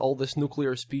all this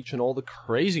nuclear speech and all the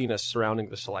craziness surrounding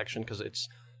this election, because it's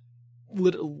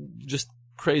just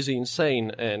crazy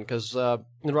insane, and because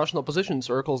in Russian opposition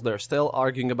circles they're still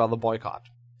arguing about the boycott.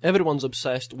 Everyone's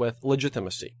obsessed with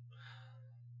legitimacy.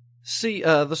 See,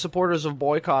 the supporters of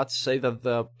boycotts say that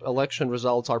the election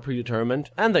results are predetermined,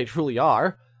 and they truly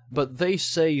are, but they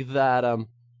say that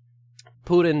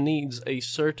Putin needs a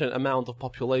certain amount of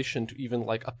population to even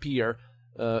appear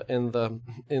in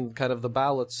kind of the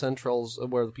ballot centrals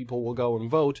where the people will go and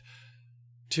vote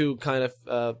to kind of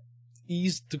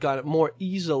more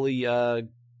easily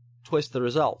twist the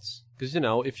results. Because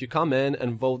if you come in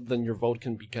and vote, then your vote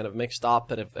can be kind of mixed up,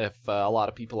 and if a lot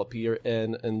of people appear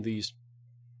in these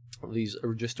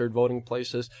registered voting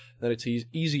places, then it's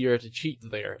easier to cheat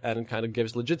there, and it kind of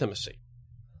gives legitimacy.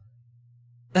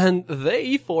 And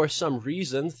they, for some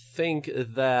reason, think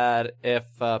that if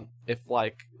the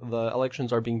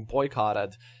elections are being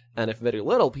boycotted, and if very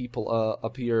little people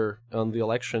appear on the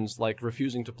elections,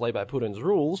 refusing to play by Putin's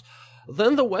rules,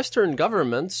 then the Western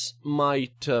governments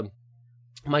might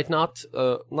not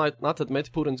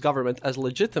admit Putin's government as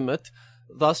legitimate,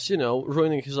 thus,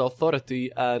 ruining his authority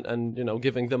and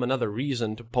giving them another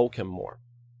reason to poke him more.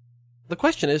 The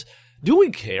question is, do we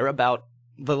care about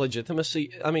the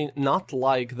legitimacy? I mean, not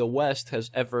like the West has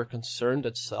ever concerned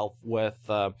itself with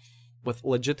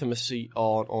legitimacy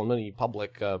on any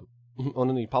public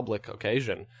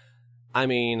occasion. I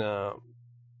mean,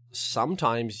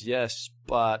 sometimes yes,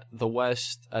 but the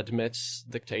West admits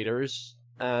dictators,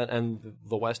 and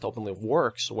the West openly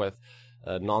works with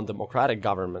non-democratic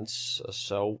governments.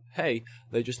 So hey,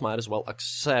 they just might as well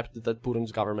accept that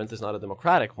Putin's government is not a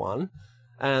democratic one,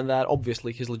 and that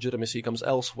obviously his legitimacy comes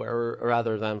elsewhere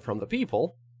rather than from the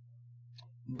people.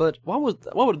 But what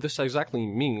would this exactly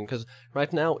mean? Because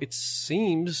right now it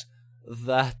seems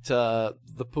that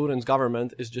the Putin's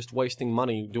government is just wasting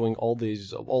money doing all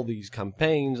these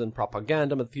campaigns and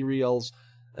propaganda materials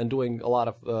and doing a lot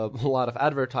of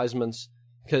advertisements.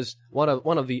 Because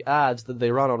one of the ads that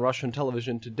they run on Russian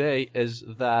television today is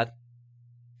that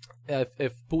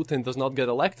if Putin does not get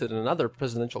elected and another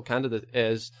presidential candidate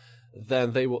is,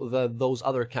 then those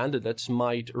other candidates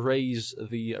might raise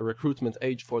the recruitment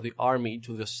age for the army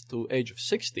to age of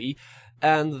 60,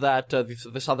 and that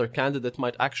this other candidate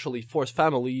might actually force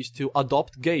families to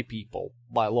adopt gay people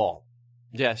by law.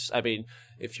 Yes, I mean,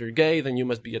 if you're gay, then you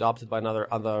must be adopted by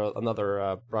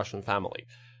another Russian family,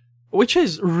 which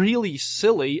is really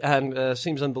silly and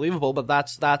seems unbelievable. But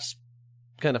that's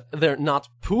kind of, they're not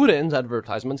Putin's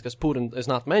advertisements, because Putin is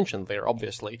not mentioned there,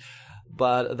 obviously.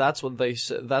 But that's what they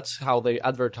say. That's how they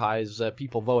advertise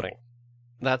people voting.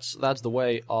 That's the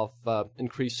way of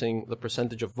increasing the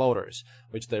percentage of voters,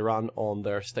 which they run on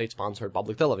their state-sponsored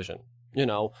public television.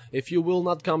 If you will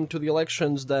not come to the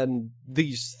elections, then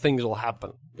these things will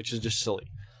happen, which is just silly.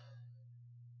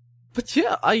 But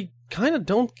yeah, I kind of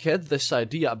don't get this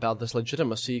idea about this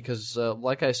legitimacy, because,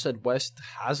 like I said, West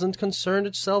hasn't concerned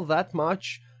itself that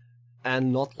much,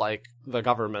 and not like the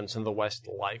governments in the West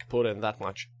like Putin that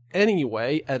much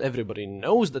anyway, and everybody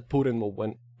knows that Putin will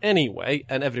win anyway,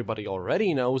 and everybody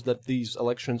already knows that these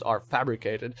elections are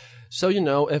fabricated. So,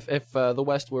 if the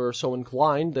West were so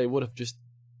inclined, they would have just,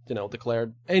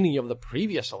 declared any of the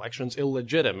previous elections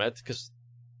illegitimate, because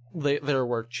there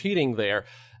were cheating there,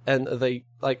 and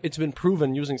it's been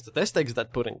proven using statistics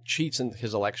that Putin cheats in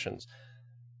his elections.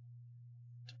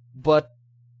 But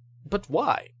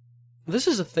why? This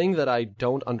is a thing that I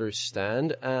don't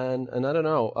understand, and I don't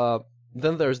know.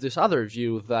 Then there's this other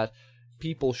view that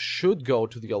people should go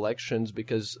to the elections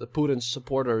because Putin's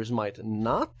supporters might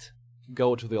not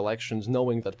go to the elections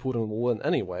knowing that Putin will win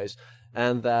anyways,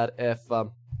 and that if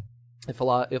a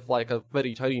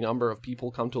very tiny number of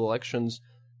people come to elections,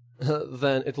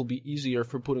 then it'll be easier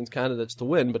for Putin's candidates to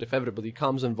win. But if everybody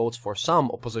comes and votes for some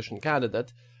opposition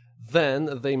candidate,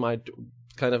 then they might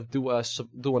kind of do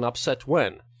an upset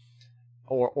win.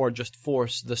 Or just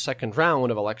force the second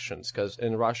round of elections, because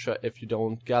in Russia, if you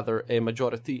don't gather a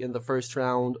majority in the first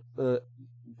round, then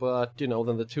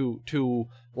the two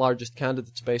largest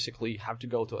candidates basically have to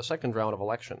go to a second round of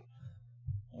election,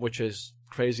 which is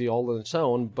crazy all on its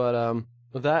own. But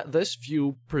that this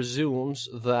view presumes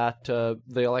that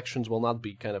the elections will not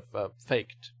be kind of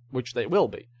faked, which they will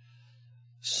be.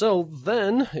 So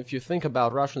then, if you think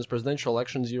about Russia's presidential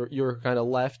elections, you're kind of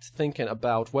left thinking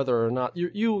about whether or not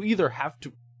you either have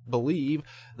to believe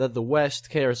that the West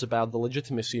cares about the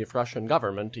legitimacy of Russian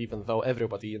government, even though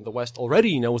everybody in the West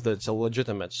already knows that it's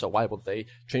illegitimate, so why would they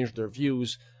change their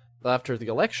views after the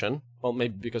election? Well,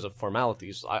 maybe because of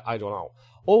formalities, I don't know.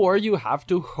 Or you have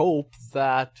to hope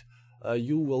that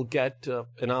you will get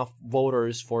enough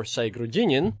voters for, say,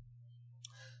 Grudinin,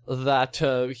 that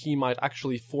he might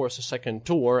actually force a second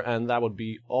tour, and that would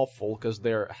be awful, because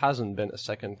there hasn't been a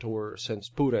second tour since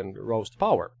Putin rose to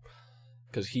power.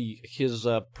 Because his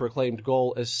proclaimed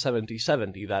goal is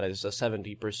 70-70, that is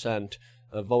 70%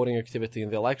 voting activity in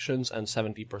the elections, and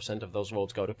 70% of those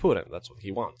votes go to Putin. That's what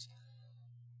he wants.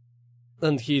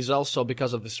 And he's also,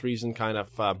 because of this reason, kind of,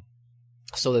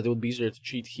 so that it would be easier to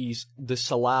cheat, he's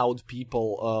disallowed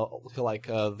people,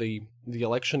 the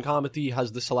election committee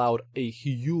has disallowed a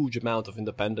huge amount of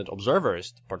independent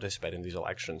observers to participate in these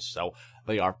elections, so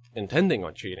they are intending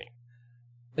on cheating.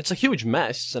 It's a huge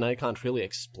mess, and I can't really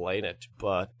explain it,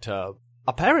 but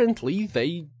apparently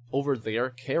they over there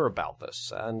care about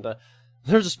this, and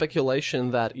there's a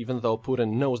speculation that even though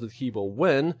Putin knows that he will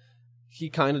win, he's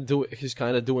kind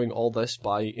of doing all this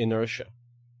by inertia.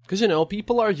 Because,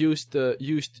 people are used to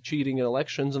cheating in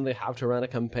elections, and they have to run a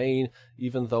campaign,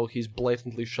 even though he's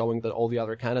blatantly showing that all the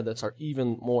other candidates are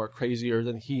even more crazier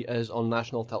than he is on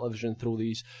national television through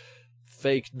these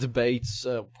fake debates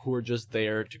who are just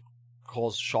there to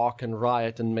cause shock and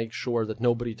riot and make sure that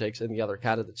nobody takes any other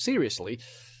candidate seriously,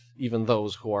 even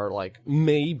those who are,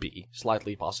 maybe,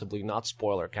 slightly possibly not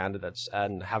spoiler candidates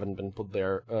and haven't been put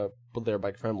there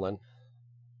by Kremlin.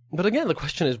 But again, the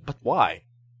question is, but why?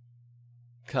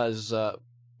 Because,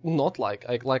 not like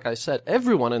I said,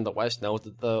 everyone in the West knows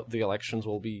that the elections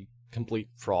will be complete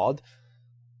fraud,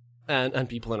 and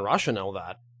people in Russia know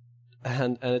that,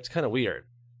 and it's kind of weird.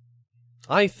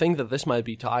 I think that this might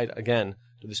be tied, again,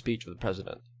 to the speech of the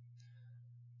president.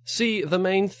 See, the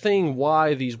main thing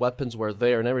why these weapons were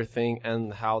there and everything,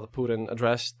 and how the Putin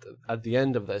addressed at the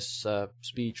end of this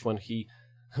speech when he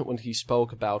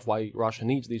spoke about why Russia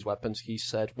needs these weapons, he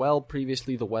said, well,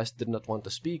 previously the West did not want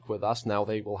to speak with us, now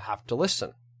they will have to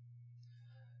listen.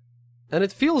 And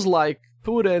it feels like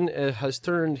Putin has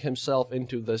turned himself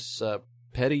into this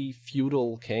petty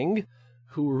feudal king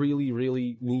who really,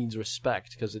 really needs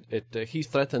respect, because he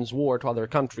threatens war to other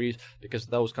countries because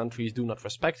those countries do not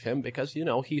respect him, because,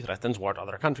 he threatens war to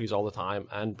other countries all the time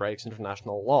and breaks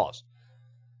international laws.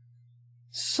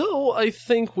 So I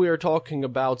think we're talking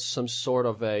about some sort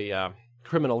of a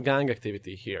criminal gang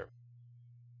activity here.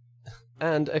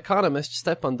 And economist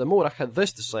Stepan Demura had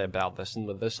this to say about this, and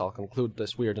with this I'll conclude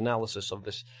this weird analysis of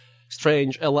this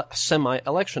strange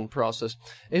semi-election process,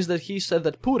 is that he said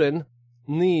that Putin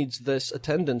needs this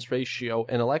attendance ratio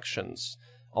in elections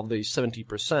of the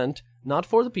 70%, not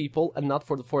for the people and not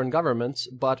for the foreign governments,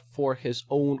 but for his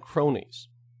own cronies.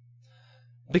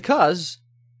 Because,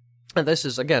 and this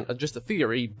is again just a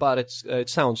theory, but it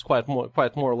sounds quite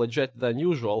more legit than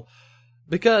usual,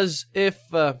 because if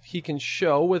he can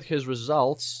show with his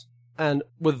results, and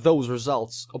with those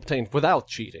results obtained without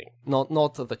cheating, not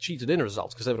the cheated-in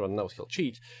results, because everyone knows he'll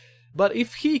cheat, but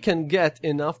if he can get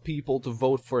enough people to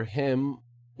vote for him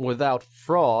without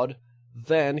fraud,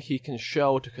 then he can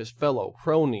show to his fellow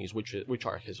cronies, which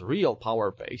are his real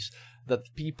power base,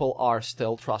 that people are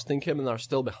still trusting him and are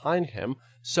still behind him,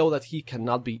 so that he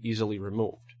cannot be easily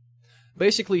removed.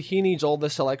 Basically, he needs all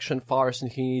this election farce,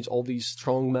 and he needs all these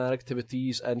strongman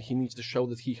activities, and he needs to show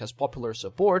that he has popular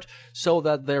support, so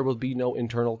that there will be no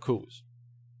internal coups.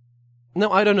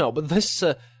 Now, I don't know, but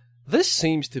this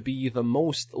seems to be the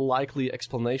most likely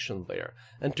explanation there,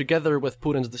 and together with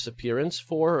Putin's disappearance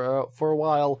for a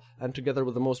while, and together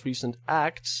with the most recent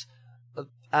acts,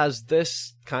 as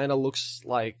this kind of looks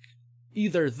like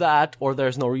either that or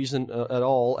there's no reason at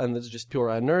all, and it's just pure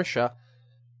inertia,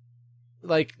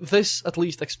 this at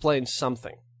least explains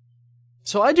something.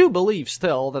 So I do believe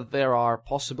still that there are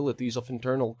possibilities of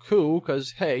internal coup,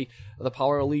 because, hey, the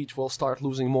power elite will start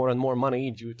losing more and more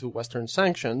money due to Western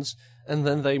sanctions, and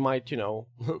then they might,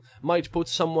 might put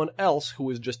someone else who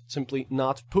is just simply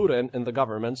not Putin in the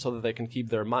government so that they can keep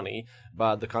their money,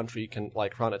 but the country can,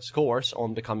 run its course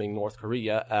on becoming North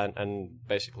Korea and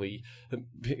basically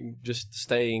just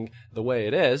staying the way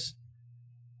it is.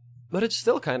 But it's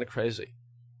still kind of crazy.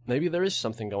 Maybe there is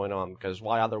something going on, because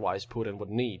why otherwise Putin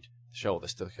would need show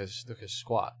this to his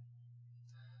squad.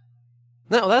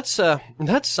 Now,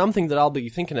 that's something that I'll be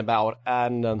thinking about,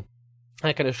 and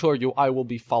I can assure you I will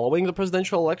be following the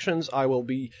presidential elections. I will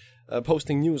be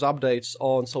posting news updates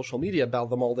on social media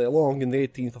about them all day long in the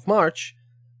 18th of March,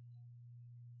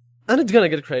 and it's gonna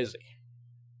get crazy.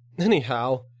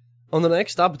 Anyhow, on the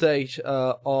next update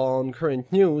on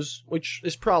current news, which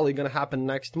is probably gonna happen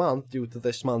next month due to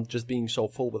this month just being so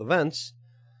full with events,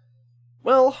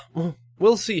 well,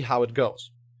 we'll see how it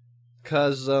goes.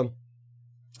 Because,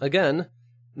 again,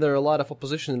 there are a lot of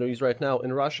oppositionaries right now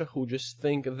in Russia who just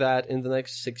think that in the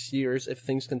next 6 years, if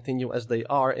things continue as they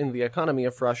are in the economy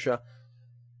of Russia,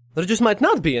 there just might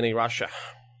not be any Russia.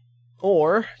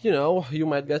 Or, you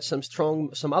might get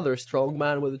some other strong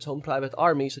man with its own private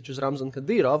army, such as Ramzan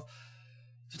Kadyrov,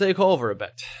 to take over a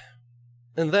bit.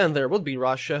 And then there would be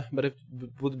Russia, but it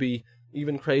would be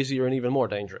even crazier and even more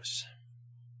dangerous.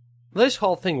 This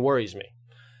whole thing worries me.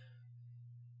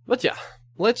 But yeah,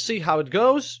 let's see how it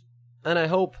goes, and I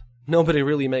hope nobody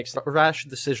really makes rash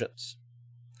decisions.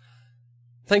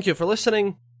 Thank you for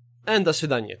listening, and до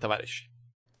свидания, товарищи.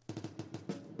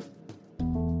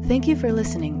 Thank you for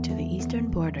listening to The Eastern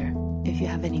Border. If you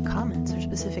have any comments or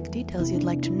specific details you'd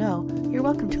like to know, you're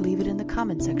welcome to leave it in the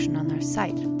comment section on our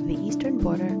site,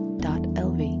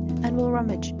 theeasternborder.lv, and we'll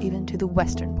rummage even to the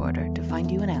western border to find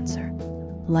you an answer.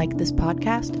 Like this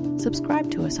podcast,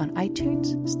 subscribe to us on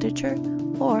iTunes, Stitcher,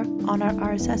 or on our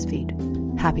RSS feed.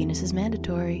 Happiness is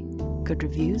mandatory. Good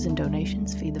reviews and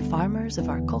donations feed the farmers of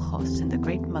our kolkhozs in the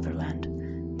great motherland.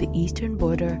 The Eastern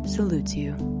Border salutes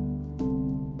you.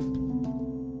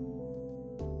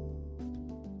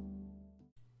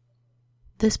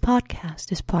 This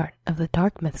podcast is part of the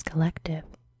Dark Myths Collective.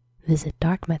 Visit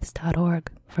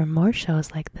darkmyths.org for more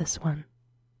shows like this one.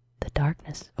 The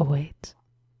darkness awaits.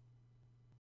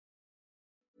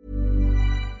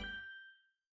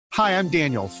 Hi, I'm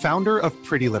Daniel, founder of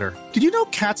Pretty Litter. Did you know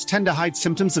cats tend to hide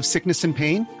symptoms of sickness and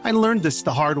pain? I learned this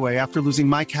the hard way after losing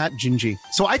my cat, Gingy.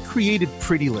 So I created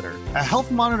Pretty Litter, a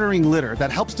health monitoring litter that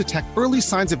helps detect early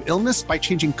signs of illness by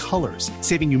changing colors,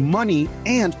 saving you money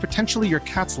and potentially your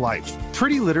cat's life.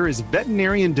 Pretty Litter is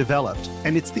veterinarian developed,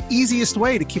 and it's the easiest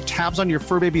way to keep tabs on your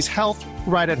fur baby's health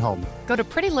right at home. Go to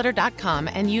prettylitter.com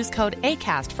and use code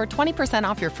ACAST for 20%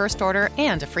 off your first order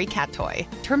and a free cat toy.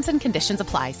 Terms and conditions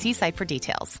apply. See site for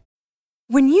details.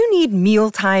 When you need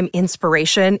mealtime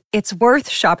inspiration, it's worth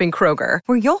shopping Kroger,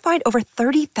 where you'll find over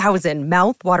 30,000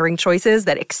 mouth-watering choices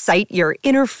that excite your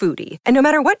inner foodie. And no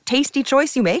matter what tasty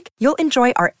choice you make, you'll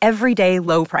enjoy our everyday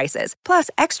low prices, plus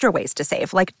extra ways to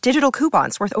save, like digital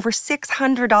coupons worth over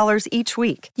 $600 each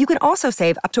week. You can also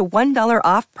save up to $1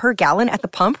 off per gallon at the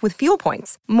pump with fuel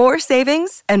points. More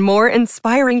savings and more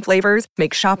inspiring flavors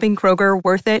make shopping Kroger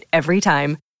worth it every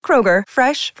time. Kroger,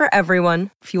 fresh for everyone.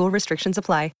 Fuel restrictions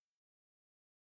apply.